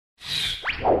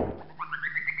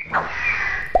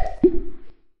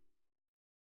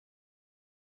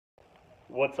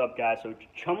What's up, guys? So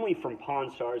Chumley from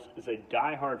Pawn Stars is a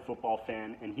die-hard football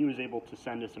fan, and he was able to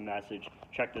send us a message.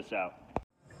 Check this out.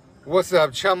 What's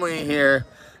up, Chumley here.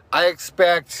 I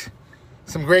expect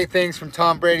some great things from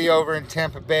Tom Brady over in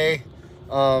Tampa Bay.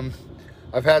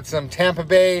 I've had some Tampa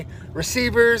Bay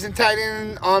receivers and tight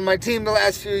end on my team the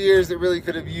last few years that really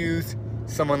could have used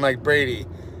someone like Brady.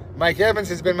 Mike Evans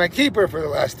has been my keeper for the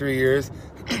last 3 years.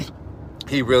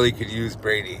 He really could use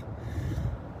Brady.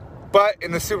 But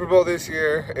in the Super Bowl this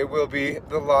year, it will be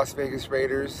the Las Vegas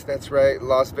Raiders. That's right,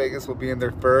 Las Vegas will be in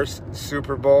their first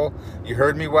Super Bowl. You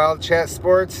heard me, Wild Chat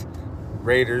Sports.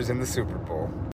 Raiders in the Super Bowl.